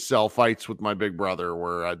used to sell fights with my big brother,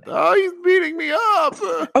 where he's beating me up.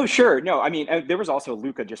 Oh sure, no, I mean there was also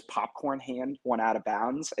Luka just popcorn hand one out of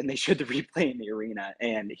bounds, and they showed the replay in the arena,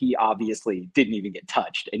 and he obviously didn't even get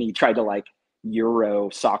touched, and he tried to like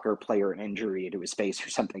Euro soccer player injury to his face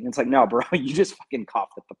or something. It's like, no, bro, you just fucking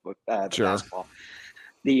coughed at the Sure. basketball.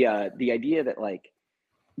 The idea that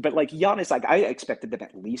but Giannis, like I expected them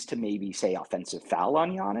at least to maybe say offensive foul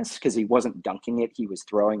on Giannis because he wasn't dunking it, he was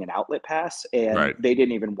throwing an outlet pass, and they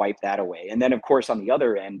didn't even wipe that away. And then of course on the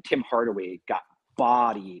other end, Tim Hardaway got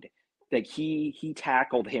bodied. Like he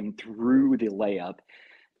tackled him through the layup.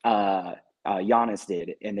 Giannis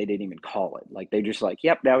did, and they didn't even call it. Like they just like,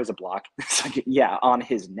 yep, that was a block. It's like, yeah, on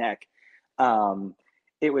his neck.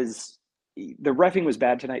 It was the reffing was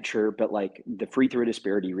bad tonight, sure, but like the free throw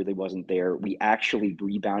disparity really wasn't there. We actually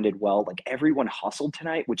rebounded well. Like everyone hustled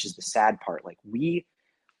tonight, which is the sad part. Like we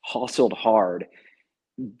hustled hard.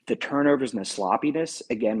 The turnovers and the sloppiness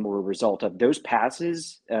again were a result of those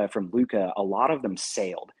passes from Luka. A lot of them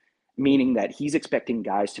sailed, meaning that he's expecting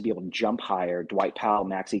guys to be able to jump higher. Dwight Powell,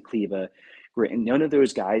 Maxi Kleba, and none of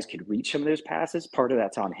those guys could reach some of those passes. Part of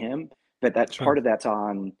that's on him, but part of that's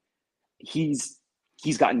on he's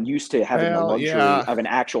gotten used to having the luxury of an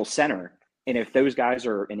actual center. And if those guys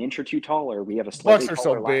are an inch or two taller, we have a slightly Bucks are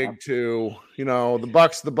so big lineup. too.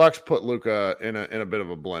 The Bucks put Luka in a bit of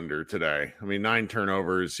a blender today. I mean, 9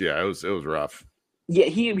 turnovers. Yeah, it was rough. Yeah,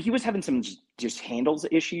 he was having some just handles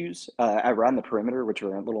issues around the perimeter, which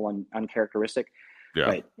were a little uncharacteristic. Yeah.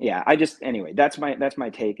 But yeah, anyway, that's my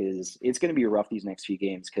take is it's going to be rough these next few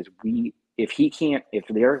games because if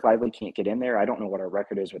Derek Lively can't get in there, I don't know what our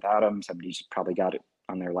record is without him. Somebody's probably got it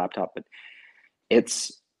on their laptop, but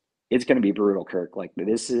it's going to be brutal, Kirk. Like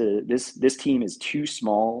this team is too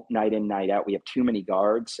small night in, night out. We have too many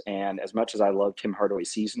guards. And as much as I love Tim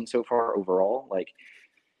Hardaway's season so far overall, like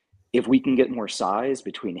if we can get more size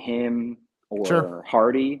between him or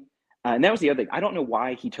Hardy, and that was the other thing. I don't know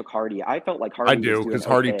why he took Hardy. I felt like Hardy. I do because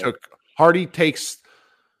Hardy takes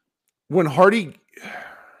when Hardy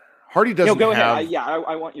doesn't. No, go have, ahead.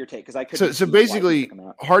 I want your take because I could. So basically,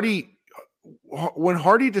 Hardy. When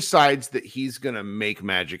Hardy decides that he's going to make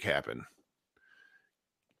magic happen,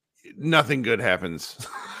 nothing good happens.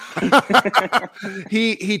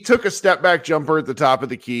 He took a step back jumper at the top of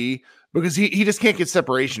the key because he just can't get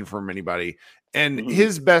separation from anybody. And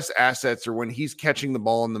his best assets are when he's catching the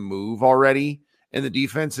ball on the move already and the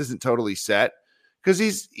defense isn't totally set because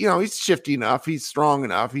he's shifty enough. He's strong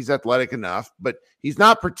enough. He's athletic enough, but he's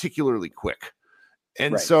not particularly quick.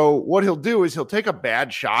 And so what he'll do is he'll take a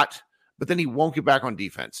bad shot, but then he won't get back on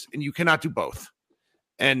defense, and you cannot do both.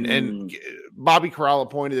 And Bobby Corrala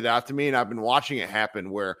pointed it out to me, and I've been watching it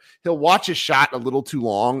happen where he'll watch a shot a little too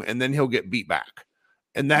long, and then he'll get beat back.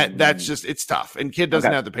 And that's just, it's tough. And Kid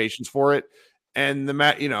doesn't have the patience for it. And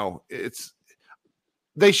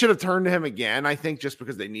they should have turned to him again, I think, just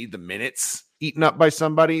because they need the minutes eaten up by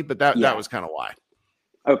somebody, but that was kind of why.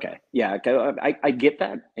 Okay. Yeah. I get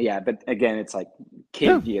that. Yeah. But again, it's like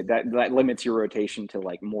Kid, that limits your rotation to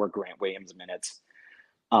like more Grant Williams minutes.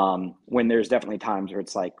 When there's definitely times where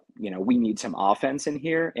it's like, we need some offense in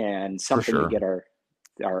here and something to get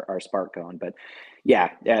our spark going. But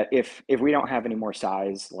yeah, if we don't have any more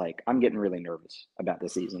size, like I'm getting really nervous about the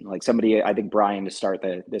season. Like somebody, I think Brian to start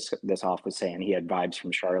this off was saying he had vibes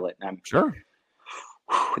from Charlotte. And I'm sure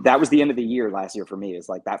that was the end of the year last year for me. Is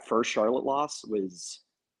like that first Charlotte loss was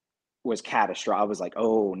catastrophic. I was like,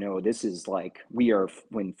 oh no, this is like we are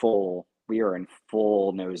in full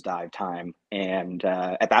nosedive time. And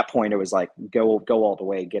at that point, it was like go all the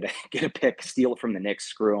way, get a pick, steal it from the Knicks,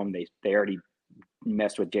 screw them. They already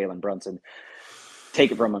messed with Jalen Brunson,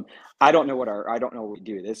 take it from them. I don't know what we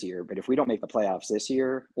do this year, but if we don't make the playoffs this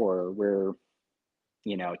year, or we're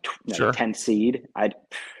 10th seed,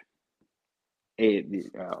 it's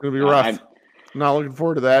gonna be rough. I'm not looking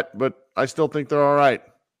forward to that, but I still think they're all right.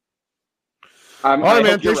 All right,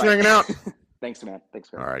 man. Thanks for hanging out. Thanks, man. Thanks.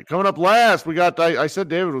 All right. Coming up last, we got, I said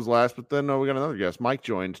David was last, but then we got another guest. Mike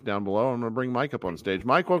joined down below. I'm going to bring Mike up on stage.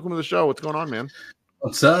 Mike, welcome to the show. What's going on, man?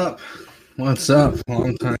 What's up? Long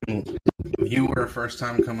time viewer, first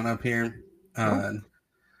time coming up here. I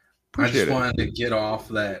just wanted to get off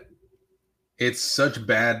that it's such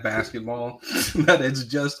bad basketball that it's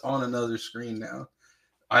just on another screen now.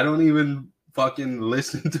 I don't even fucking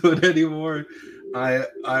listen to it anymore.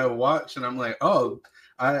 I watch and I'm like, oh,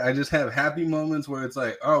 I just have happy moments where it's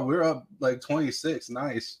like, oh, we're up like 26,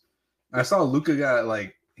 nice. I saw Luka got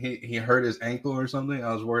like he hurt his ankle or something.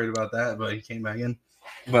 I was worried about that, but he came back in.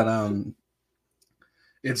 But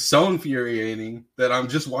it's so infuriating that I'm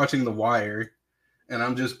just watching The Wire and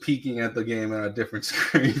I'm just peeking at the game on a different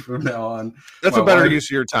screen from now on. That's a better use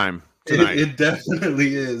of your time tonight. It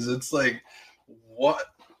definitely is. It's like, what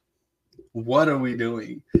are we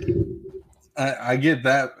doing? I get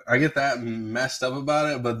that messed up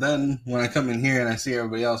about it, but then when I come in here and I see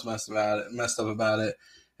everybody else messed up about it,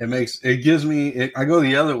 it gives me I go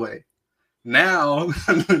the other way. Now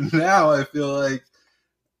I feel like,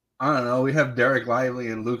 I don't know, we have Derek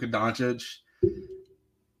Lively and Luka Doncic.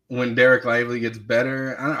 When Derek Lively gets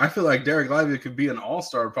better, I feel like Derek Lively could be an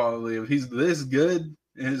all-star probably if he's this good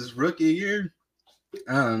in his rookie year.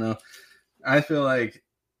 I don't know. I feel like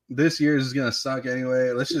this year is going to suck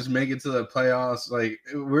anyway. Let's just make it to the playoffs. Like,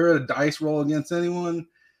 we're a dice roll against anyone.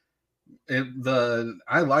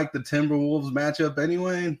 I like the Timberwolves matchup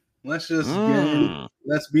anyway. Let's just get in.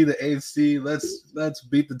 Let's be the 8th seed. Let's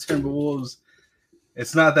beat the Timberwolves.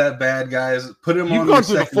 It's not that bad, guys. Put him on. You've gone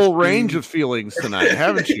through the full range of feelings tonight,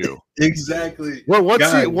 haven't you? Exactly. Well,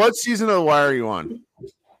 what season of The Wire are you on?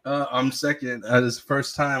 I'm second. It's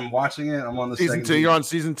first time watching it. I'm on the season second. 2. You're on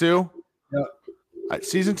season 2? Yep.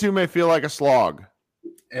 Season 2 may feel like a slog.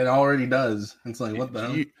 It already does. It's like, what the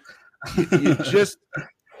hell?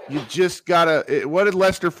 You just gotta. What did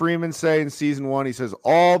Lester Freeman say in season 1? He says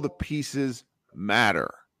all the pieces matter.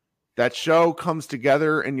 That show comes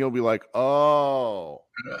together, and you'll be like, "Oh,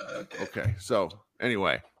 okay." So,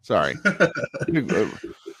 anyway, sorry.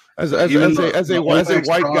 As a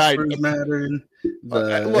white guy,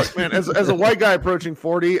 look, man. As a white guy approaching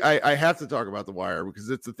 40, I have to talk about The Wire because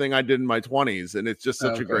it's the thing I did in my 20s, and it's just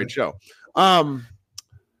such a great show.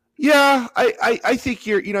 Yeah, I think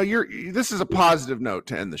this is a positive note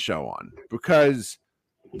to end the show on because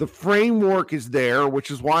the framework is there, which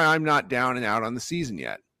is why I'm not down and out on the season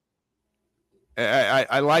yet.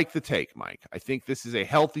 I like the take, Mike. I think this is a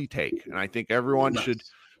healthy take, and I think everyone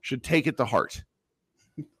should take it to heart.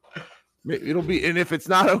 It'll be, and if it's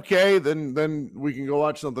not okay, then we can go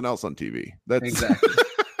watch something else on TV. That's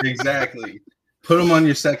exactly. Put them on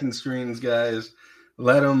your second screens, guys.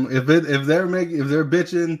 Let them. If they're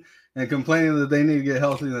bitching and complaining that they need to get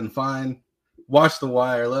healthy, then fine. Watch The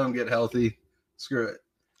Wire. Let them get healthy. Screw it.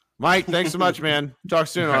 Mike, thanks so much, man. Talk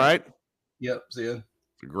soon. All right. Yep. See ya.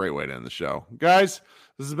 A great way to end the show, guys.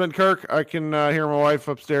 This has been Kirk. I can hear my wife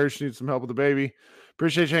upstairs. She needs some help with the baby.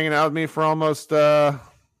 Appreciate you hanging out with me for almost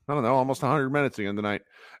almost 100 minutes again tonight.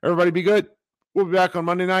 Everybody be good. We'll be back on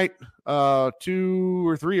Monday night. 2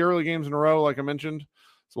 or 3 early games in a row, like I mentioned.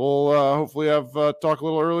 So we'll hopefully have talk a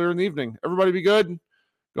little earlier in the evening. Everybody be good.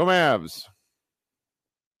 Go Mavs.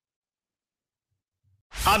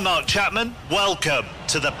 I'm Mark Chapman. Welcome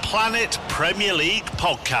to the Planet Premier League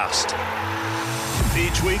podcast.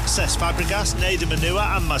 Each week, Cesc Fabregas, Nader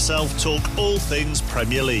Manua and myself talk all things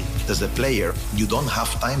Premier League. As a player, you don't have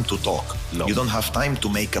time to talk. No. You don't have time to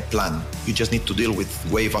make a plan. You just need to deal with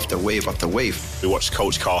wave after wave after wave. We watched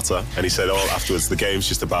Coach Carter and he said, afterwards, the game's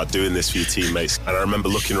just about doing this for your teammates. And I remember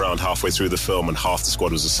looking around halfway through the film and half the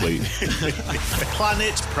squad was asleep.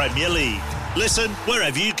 Planet Premier League. Listen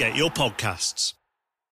wherever you get your podcasts.